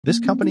This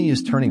company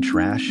is turning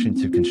trash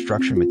into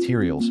construction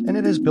materials, and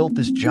it has built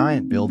this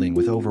giant building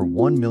with over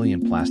 1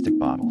 million plastic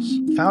bottles.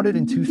 Founded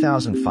in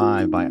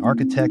 2005 by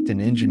architect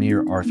and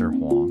engineer Arthur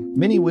Huang,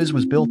 Miniwiz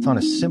was built on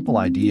a simple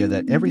idea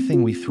that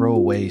everything we throw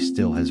away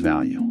still has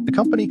value. The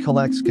company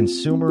collects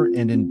consumer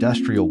and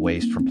industrial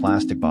waste from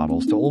plastic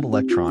bottles to old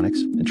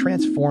electronics and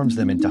transforms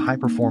them into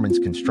high-performance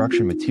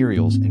construction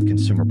materials and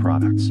consumer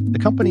products. The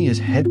company is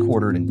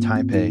headquartered in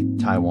Taipei,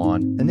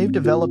 Taiwan, and they've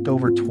developed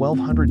over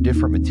 1,200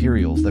 different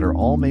materials that are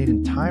all made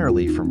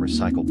entirely from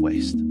recycled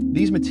waste.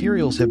 These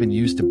materials have been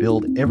used to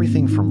build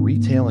everything from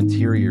retail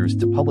interiors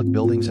to public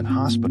buildings and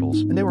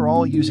hospitals, and they were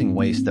all using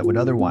waste that would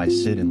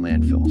otherwise sit in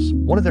landfills.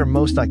 One of their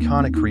most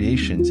iconic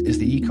creations is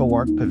the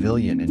EcoARK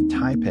Pavilion in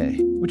Taipei,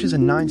 which is a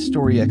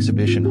 9-story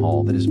exhibition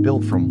hall that is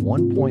built from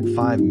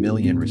 1.5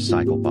 million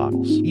recycled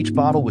bottles. Each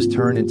bottle was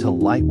turned into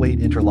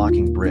lightweight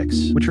interlocking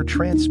bricks, which are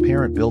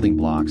transparent building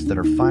blocks that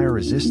are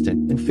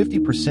fire-resistant and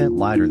 50%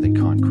 lighter than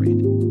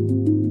concrete.